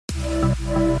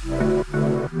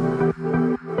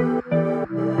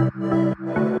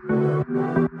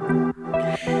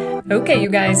Okay, you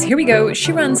guys, here we go.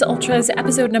 She Runs Ultras,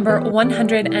 episode number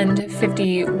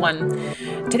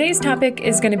 151. Today's topic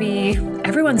is going to be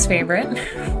everyone's favorite,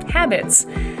 habits.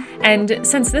 And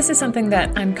since this is something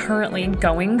that I'm currently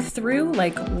going through,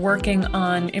 like working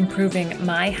on improving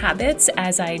my habits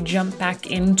as I jump back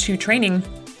into training,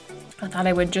 I thought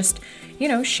I would just,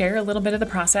 share a little bit of the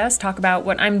process, talk about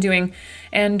what I'm doing,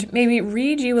 and maybe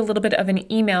read you a little bit of an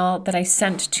email that I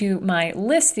sent to my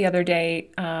list the other day.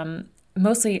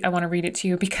 Mostly I want to read it to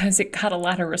you because it got a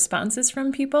lot of responses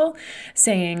from people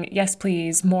saying, yes,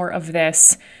 please, more of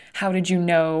this. How did you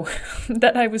know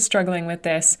that I was struggling with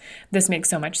this? This makes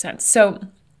so much sense. So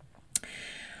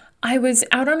I was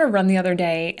out on a run the other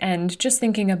day and just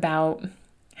thinking about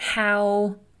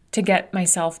how to get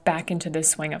myself back into the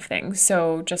swing of things.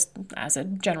 So just as a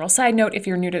general side note, if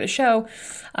you're new to the show,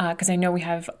 because I know we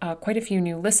have quite a few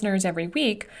new listeners every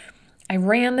week, I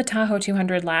ran the Tahoe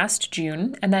 200 last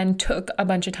June and then took a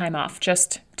bunch of time off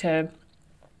just to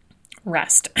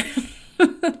rest,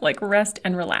 like rest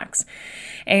and relax.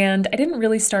 And I didn't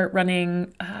really start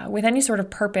running with any sort of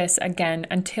purpose again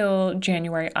until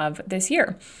January of this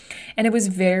year. And it was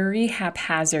very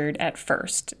haphazard at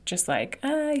first, just like,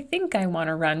 I think I want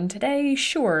to run today.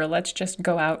 Sure, let's just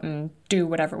go out and do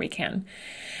whatever we can.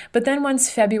 But then once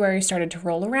February started to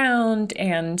roll around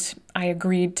and I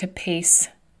agreed to pace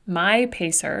my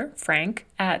pacer, Frank,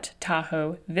 at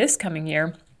Tahoe this coming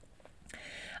year,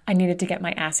 I needed to get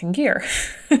my ass in gear.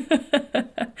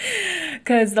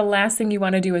 Because the last thing you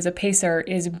want to do as a pacer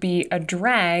is be a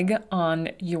drag on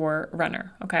your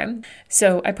runner, okay?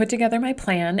 So I put together my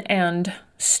plan and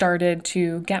started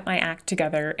to get my act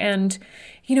together. And,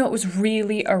 it was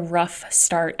really a rough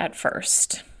start at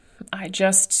first. I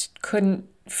just couldn't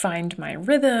find my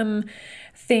rhythm.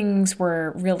 Things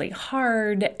were really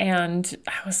hard, and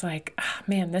I was like, oh,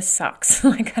 man, this sucks.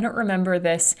 Like, I don't remember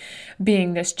this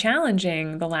being this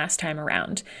challenging the last time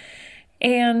around.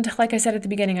 And like I said at the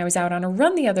beginning, I was out on a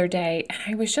run the other day, and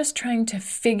I was just trying to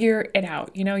figure it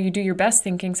out. You do your best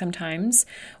thinking sometimes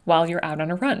while you're out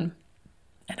on a run.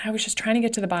 And I was just trying to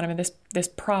get to the bottom of this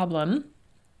problem.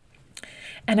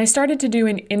 And I started to do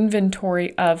an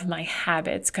inventory of my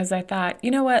habits because I thought,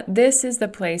 you know what, this is the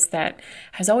place that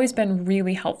has always been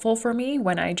really helpful for me.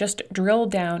 When I just drill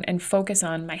down and focus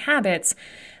on my habits,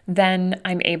 then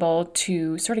I'm able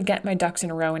to sort of get my ducks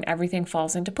in a row and everything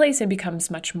falls into place and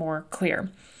becomes much more clear.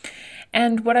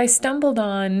 And what I stumbled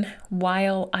on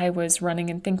while I was running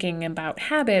and thinking about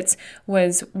habits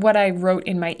was what I wrote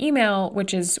in my email,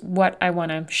 which is what I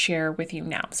want to share with you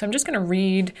now. So I'm just going to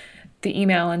read the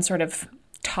email and sort of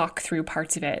talk through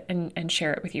parts of it and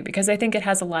share it with you because I think it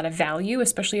has a lot of value,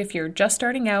 especially if you're just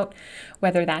starting out,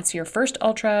 whether that's your first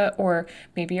ultra or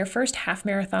maybe your first half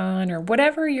marathon or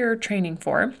whatever you're training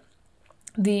for.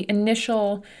 The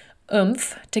initial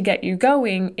oomph to get you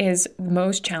going is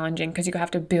most challenging because you have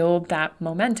to build that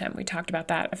momentum. We talked about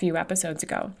that a few episodes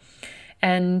ago.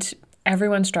 And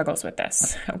everyone struggles with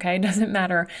this, okay? It doesn't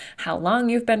matter how long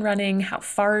you've been running, how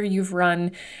far you've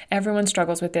run. Everyone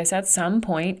struggles with this at some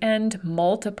point and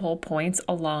multiple points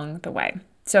along the way.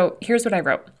 So here's what I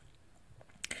wrote.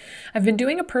 I've been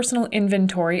doing a personal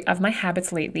inventory of my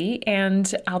habits lately,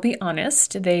 and I'll be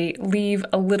honest, they leave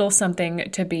a little something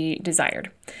to be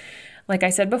desired. Like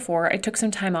I said before, I took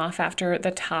some time off after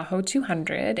the Tahoe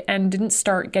 200 and didn't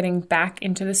start getting back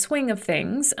into the swing of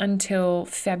things until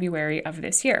February of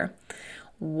this year.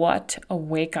 What a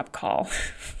wake-up call,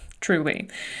 truly.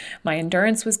 My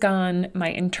endurance was gone, my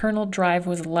internal drive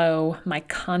was low, my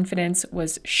confidence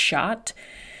was shot.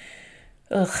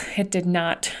 It did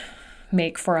not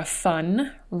make for a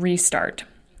fun restart.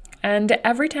 And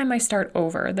every time I start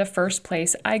over, the first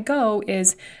place I go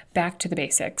is back to the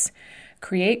basics.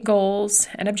 Create goals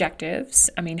and objectives.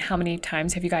 I mean, how many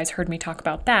times have you guys heard me talk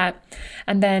about that?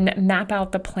 And then map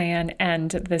out the plan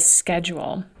and the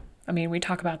schedule. I mean, we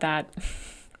talk about that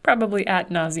probably ad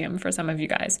nauseum for some of you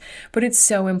guys, but it's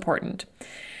so important.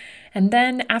 And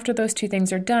then after those two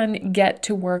things are done, get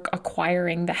to work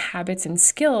acquiring the habits and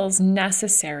skills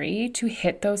necessary to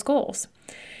hit those goals.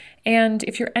 And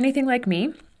if you're anything like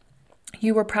me,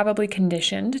 you were probably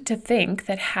conditioned to think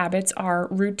that habits are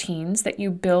routines that you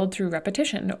build through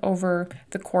repetition over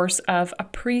the course of a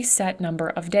preset number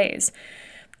of days.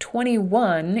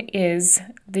 21 is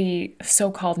the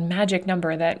so-called magic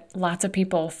number that lots of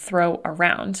people throw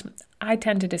around. I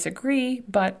tend to disagree,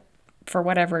 but for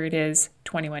whatever it is,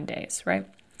 21 days, right?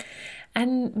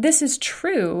 And this is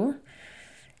true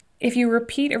if you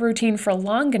repeat a routine for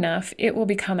long enough, it will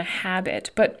become a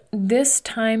habit. But this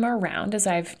time around, as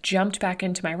I've jumped back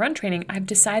into my run training, I've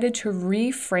decided to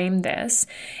reframe this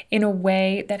in a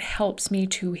way that helps me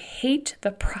to hate the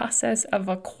process of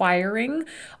acquiring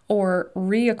or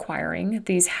reacquiring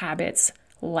these habits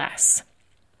less.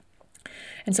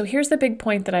 And so here's the big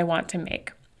point that I want to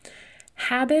make.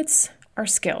 Habits are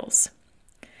skills.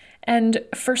 And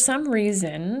for some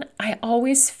reason, I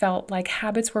always felt like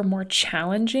habits were more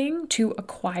challenging to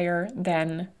acquire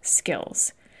than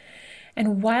skills.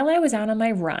 And while I was out on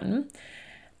my run,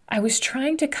 I was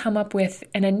trying to come up with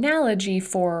an analogy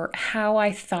for how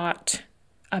I thought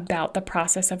about the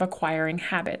process of acquiring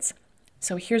habits.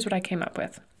 So here's what I came up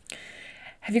with.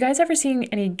 Have you guys ever seen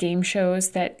any game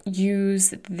shows that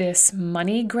use this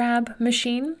money grab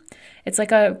machine? It's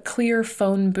like a clear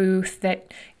phone booth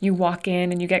that you walk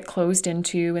in and you get closed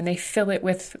into, and they fill it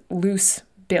with loose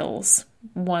bills,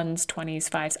 ones,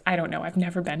 20s, fives. I don't know. I've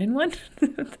never been in one,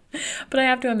 but I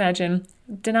have to imagine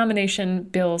denomination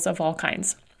bills of all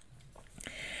kinds.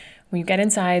 When you get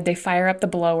inside, they fire up the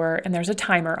blower and there's a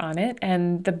timer on it,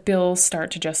 and the bills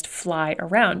start to just fly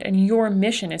around. And your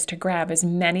mission is to grab as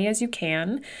many as you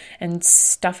can and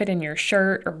stuff it in your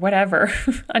shirt or whatever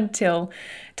until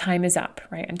time is up,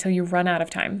 right? Until you run out of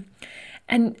time.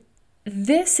 And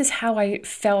this is how I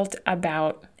felt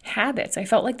about habits. I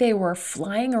felt like they were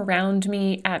flying around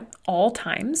me at all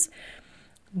times,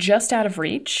 just out of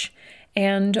reach.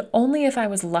 And only if I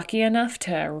was lucky enough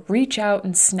to reach out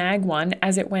and snag one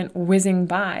as it went whizzing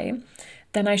by,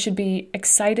 then I should be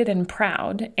excited and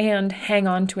proud and hang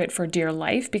on to it for dear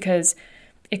life, because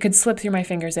it could slip through my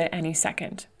fingers at any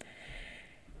second.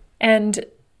 And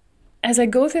as I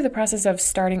go through the process of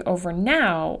starting over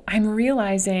now, I'm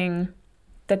realizing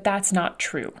that that's not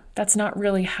true. That's not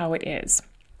really how it is.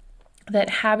 That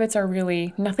habits are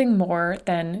really nothing more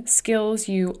than skills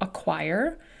you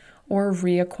acquire or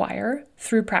reacquire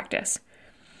through practice.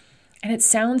 And it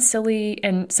sounds silly,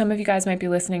 and some of you guys might be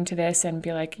listening to this and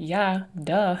be like, yeah,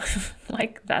 duh,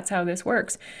 like that's how this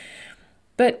works.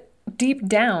 But deep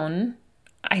down,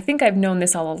 I think I've known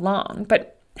this all along,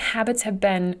 but habits have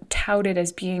been touted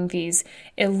as being these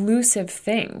elusive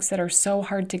things that are so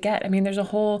hard to get. I mean, there's a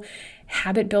whole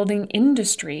habit building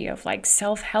industry of like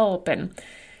self-help and,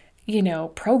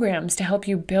 programs to help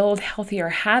you build healthier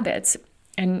habits.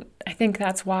 And I think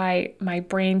that's why my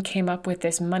brain came up with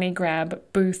this money grab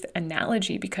booth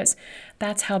analogy, because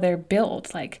that's how they're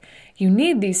built. Like, you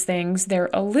need these things, they're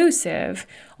elusive.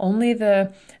 Only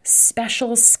the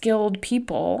special skilled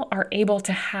people are able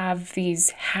to have these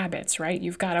habits, right?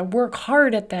 You've got to work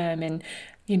hard at them and,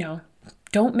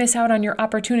 don't miss out on your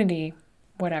opportunity,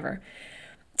 whatever.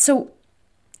 So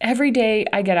every day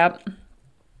I get up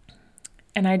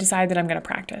and I decide that I'm going to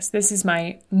practice. This is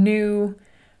my new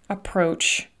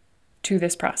approach to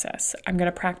this process. I'm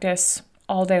going to practice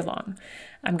all day long.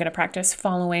 I'm going to practice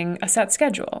following a set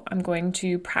schedule. I'm going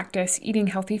to practice eating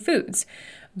healthy foods,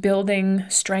 building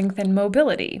strength and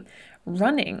mobility,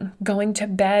 running, going to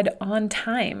bed on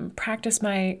time, practice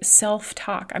my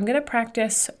self-talk. I'm going to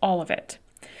practice all of it.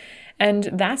 And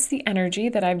that's the energy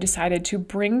that I've decided to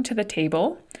bring to the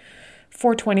table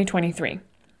for 2023.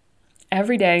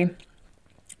 Every day,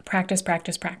 practice,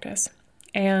 practice, practice.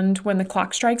 And when the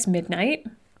clock strikes midnight,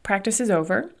 practice is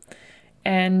over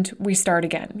and we start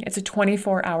again. It's a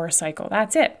 24-hour cycle.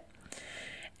 That's it.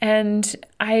 And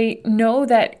I know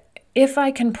that if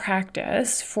I can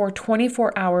practice for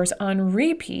 24 hours on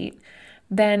repeat,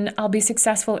 then I'll be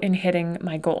successful in hitting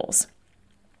my goals.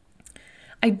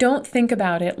 I don't think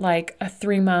about it like a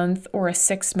 3-month or a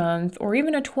 6-month or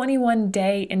even a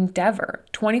 21-day endeavor.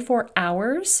 24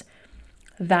 hours,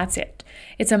 that's it.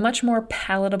 It's a much more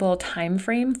palatable time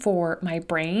frame for my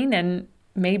brain and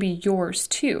maybe yours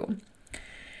too.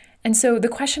 And so the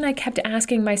question I kept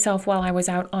asking myself while I was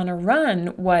out on a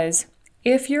run was,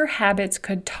 if your habits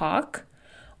could talk,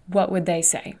 what would they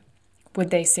say?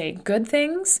 Would they say good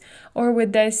things or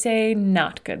would they say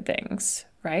not good things,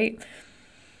 right?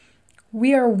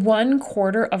 We are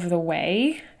 1/4 of the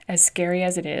way, as scary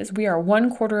as it is, we are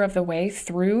 1/4 of the way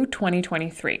through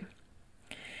 2023.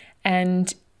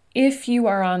 And if you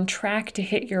are on track to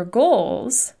hit your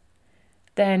goals,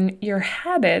 then your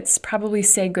habits probably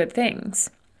say good things.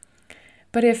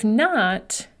 But if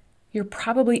not, you're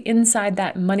probably inside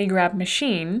that money grab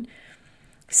machine,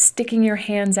 sticking your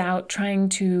hands out, trying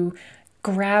to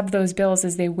grab those bills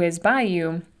as they whiz by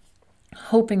you,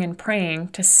 hoping and praying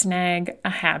to snag a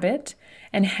habit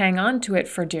and hang on to it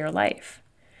for dear life.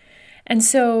 And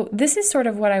so this is sort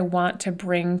of what I want to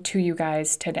bring to you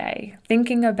guys today,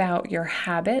 thinking about your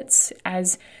habits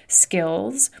as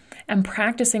skills and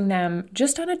practicing them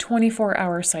just on a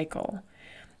 24-hour cycle.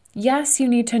 Yes, you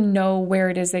need to know where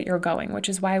it is that you're going, which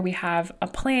is why we have a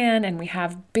plan and we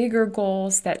have bigger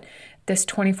goals that this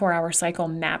 24-hour cycle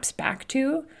maps back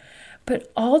to.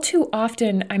 But all too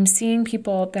often, I'm seeing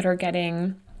people that are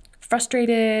getting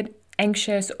frustrated,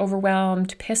 anxious,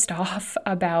 overwhelmed, pissed off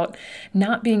about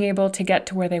not being able to get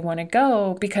to where they want to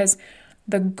go because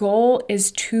the goal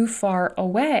is too far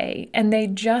away and they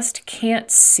just can't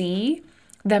see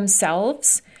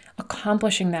themselves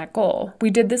accomplishing that goal. We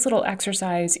did this little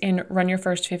exercise in Run Your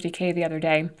First 50K the other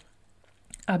day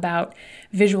about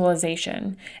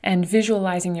visualization and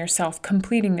visualizing yourself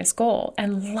completing this goal.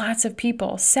 And lots of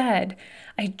people said,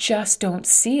 I just don't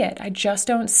see it. I just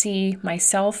don't see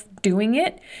myself doing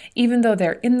it. Even though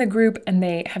they're in the group and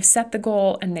they have set the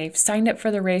goal and they've signed up for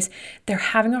the race, they're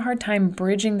having a hard time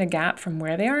bridging the gap from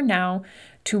where they are now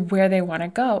to where they want to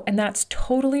go. And that's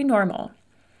totally normal.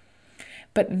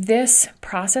 But this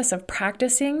process of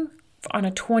practicing on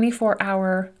a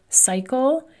 24-hour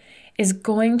cycle is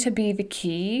going to be the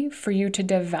key for you to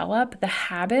develop the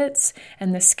habits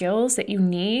and the skills that you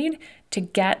need to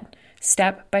get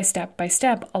step by step by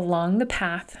step along the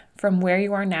path from where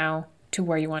you are now to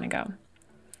where you want to go.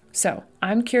 So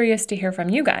I'm curious to hear from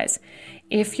you guys.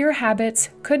 If your habits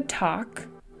could talk,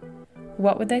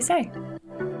 what would they say?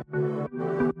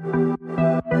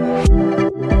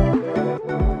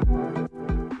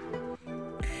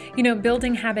 You know,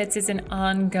 building habits is an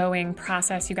ongoing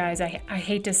process, you guys. I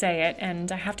hate to say it, and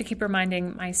I have to keep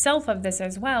reminding myself of this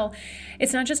as well.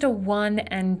 It's not just a one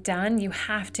and done. You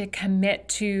have to commit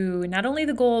to not only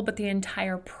the goal, but the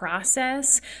entire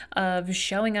process of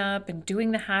showing up and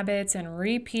doing the habits and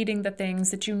repeating the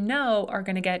things that you know are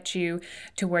going to get you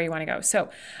to where you want to go. So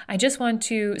I just want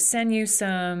to send you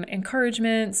some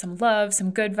encouragement, some love,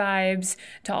 some good vibes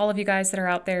to all of you guys that are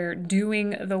out there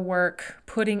doing the work,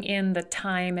 putting in the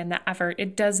time and the effort.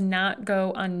 It does not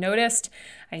go unnoticed.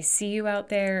 I see you out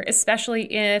there,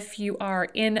 especially if you are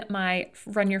in my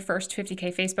Run Your First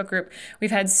 50K Facebook group.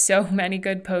 We've had so many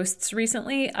good posts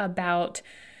recently about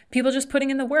people just putting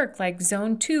in the work, like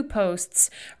Zone 2 posts,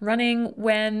 running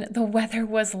when the weather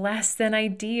was less than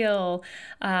ideal.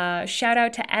 Shout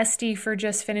out to Esty for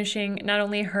just finishing not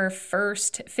only her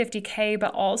first 50K,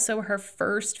 but also her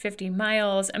first 50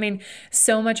 miles. I mean,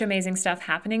 so much amazing stuff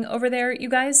happening over there, you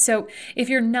guys. So if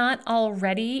you're not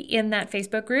already in that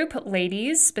Facebook group,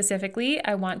 ladies specifically,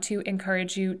 I want to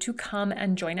encourage you to come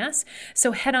and join us.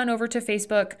 So head on over to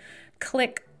Facebook,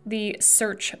 click the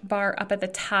search bar up at the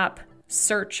top,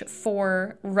 search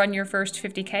for Run Your First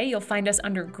 50K. You'll find us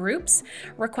under groups.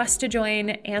 Request to join,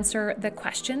 answer the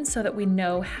questions so that we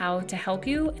know how to help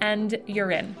you, and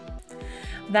you're in.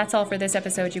 That's all for this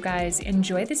episode, you guys.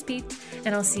 Enjoy this beat,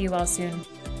 and I'll see you all soon.